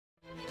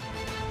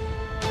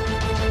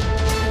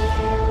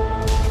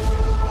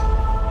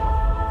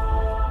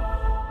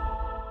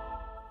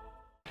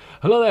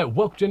Hello there,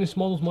 welcome to Genessis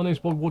Models. My name is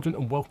Vlog.131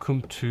 and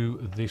welcome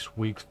to this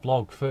week's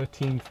vlog,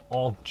 13th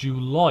of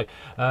July.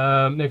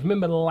 Now if you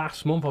remember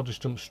last month, I'll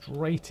just jump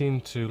straight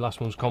into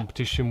last month's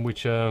competition,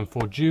 which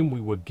for June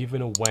we were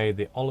giving away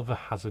the Oliver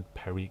Hazard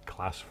Perry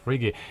class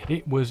frigate.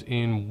 It was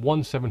in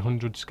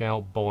 1/700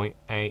 scale by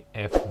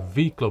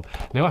AFV Club.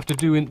 Now after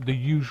doing the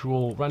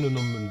usual random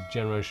number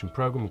generation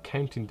program,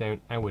 counting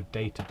down our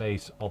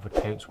database of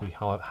accounts we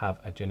have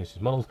at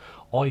Genessis Models,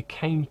 I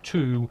came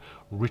to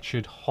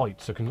Richard Height.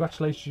 So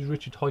congratulations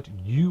Richard Height,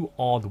 you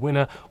are the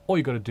winner. All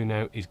you got to do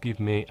now is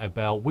give me a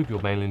bell with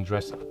your mailing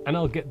address and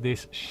I'll get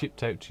this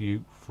shipped out to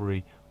you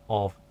free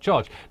of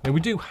charge. Now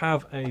we do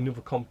have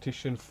another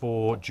competition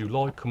for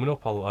July coming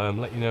up. I'll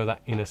let you know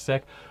that in a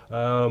sec,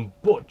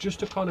 but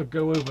just to kind of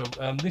go over,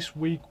 this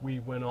week we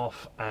went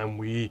off and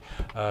we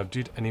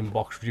did an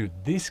inbox review.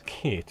 This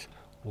kit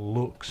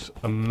looks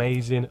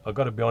amazing, I've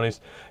got to be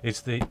honest.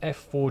 It's the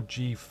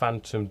F4G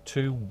Phantom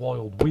 2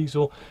 Wild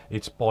Weasel.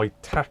 It's by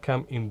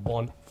Takam in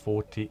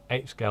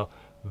 1/48 scale.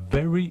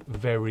 Very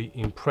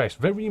impressed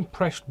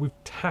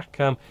with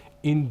Takam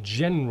in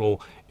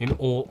general. In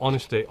all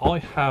honesty, I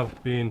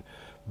have been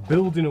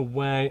building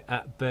away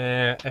at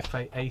their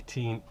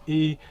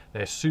FA18E,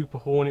 their Super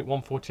Hornet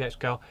 1/48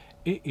 scale.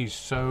 It is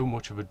so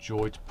much of a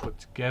joy to put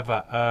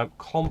together.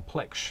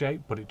 Complex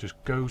shape, but it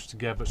just goes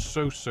together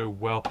so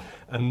well.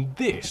 And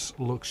this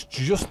looks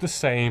just the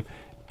same,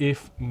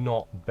 if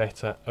not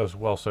better as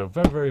well. So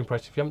very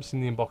impressed. If you haven't seen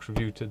the inbox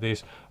review to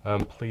this,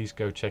 please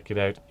go check it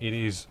out. It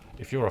is,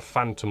 if you're a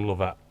Phantom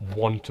lover,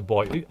 one to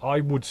buy. I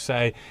would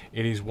say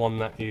it is one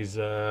that is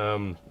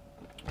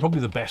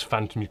probably the best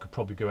Phantom you could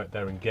probably go out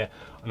there and get,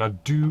 and I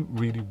do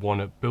really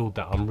want to build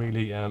that. I'm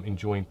really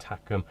enjoying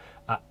Takam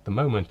at the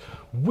moment,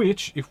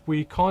 which if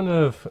we kind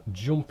of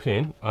jump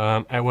in,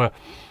 our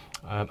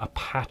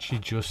Apache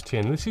just here,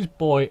 and this is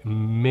by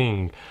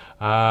Ming.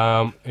 You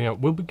know,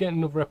 we'll be getting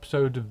another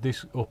episode of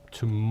this up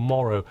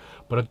tomorrow,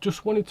 but I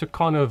just wanted to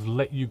kind of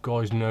let you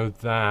guys know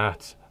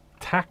that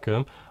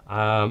Takam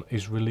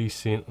is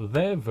releasing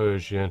their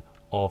version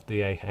of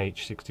the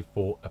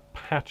AH-64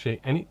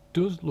 Apache, and it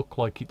does look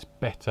like it's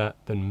better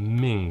than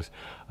Ming's.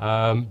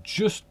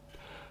 Just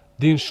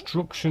the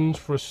instructions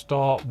for a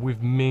start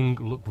with Ming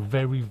look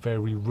very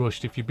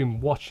rushed. If you've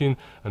been watching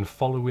and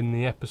following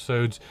the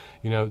episodes,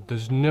 you know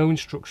there's no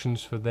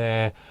instructions for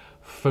their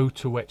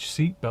photo etch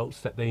seat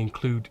belts that they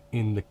include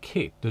in the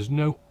kit. There's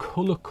no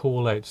color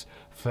callouts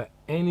for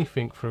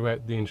anything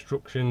throughout the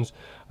instructions.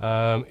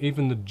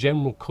 Even the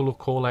general color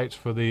callouts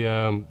for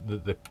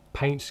the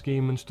paint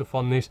scheme and stuff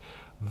on this,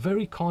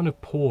 very kind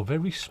of poor,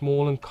 very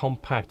small and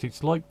compact.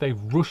 It's like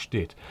they've rushed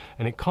it,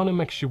 and it kind of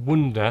makes you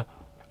wonder,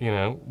 you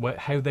know,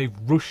 how they've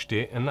rushed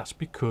it. And that's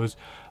because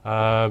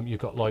you've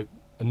got like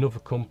another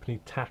company,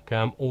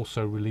 Takam,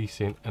 also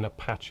releasing an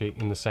Apache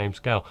in the same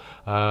scale.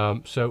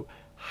 So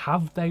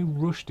have they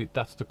rushed it?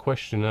 That's the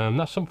question.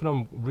 That's something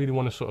I really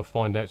want to sort of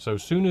find out. So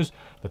as soon as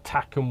the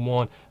Takam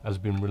one has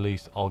been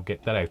released, I'll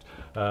get that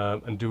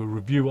out and do a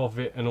review of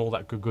it and all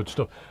that good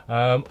stuff.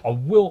 I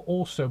will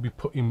also be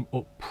putting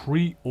up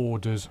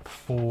pre-orders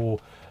for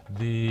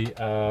the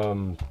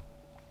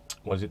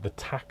what is it, the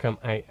Takam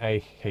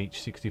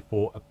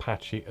AH-64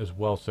 Apache as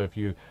well. So if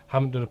you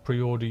haven't done a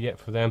pre-order yet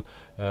for them,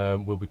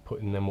 we'll be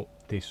putting them up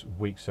this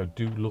week, so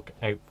do look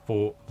out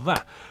for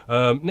that.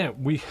 Now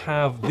we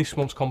have this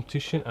month's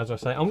competition. As I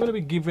say, I'm going to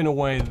be giving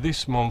away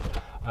this month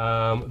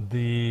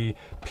the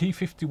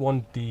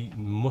P51D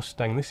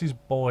Mustang. This is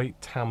by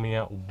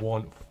Tamiya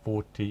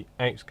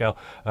 1/48 scale.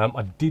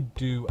 I did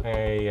do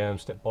a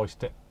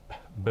step-by-step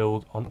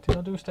build on. Did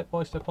I do a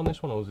step-by-step on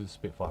this one, or was it a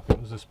Spitfire? I think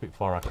it was a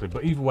Spitfire actually,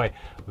 but either way,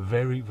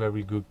 very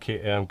good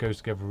kit. Goes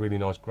together really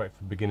nice, great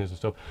for beginners and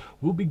stuff.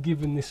 We'll be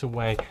giving this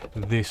away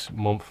this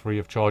month free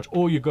of charge.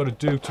 All you got to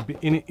do to be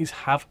in it is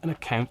have an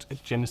account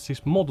at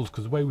Genessis Models,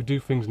 because the way we do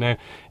things now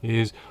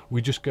is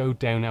we just go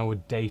down our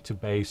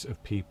database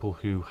of people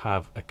who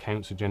have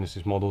accounts at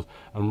Genessis Models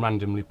and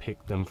randomly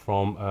pick them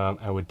from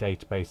our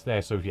database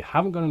there. So if you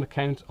haven't got an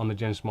account on the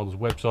Genessis Models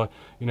website,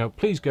 you know,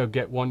 please go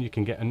get one. You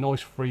can get a nice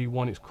free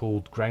one. It's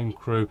called Ground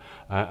Crew,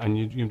 and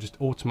you just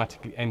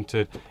automatically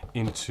entered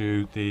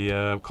into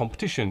the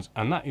competitions,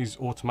 and that is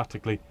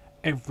automatically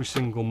every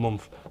single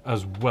month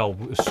as well,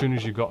 as soon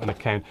as you got an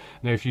account.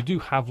 Now if you do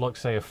have, like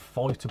say, a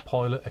fighter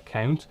pilot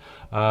account,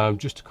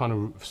 just to kind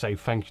of say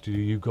thank you to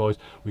you guys,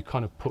 we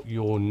kind of put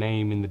your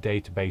name in the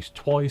database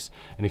twice,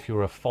 and if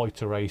you're a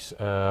fighter race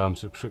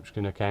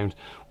subscription account,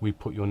 we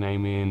put your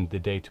name in the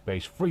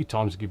database 3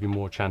 times to give you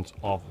more chance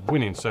of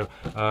winning. So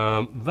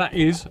that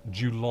is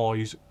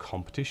July's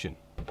competition.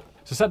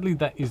 So sadly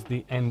that is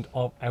the end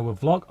of our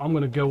vlog. I'm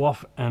going to go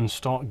off and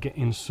start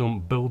getting some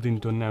building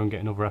done now and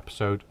get another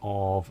episode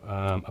of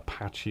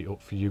Apache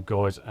up for you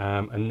guys,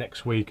 and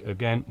next week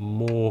again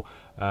more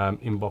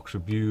inbox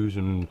reviews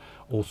and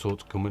all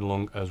sorts coming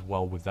along as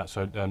well with that,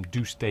 so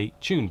do stay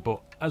tuned.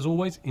 But as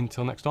always,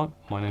 until next time,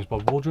 my name is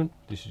Bob Waldron,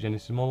 this is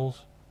Genessis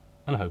Models,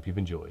 and I hope you've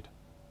enjoyed.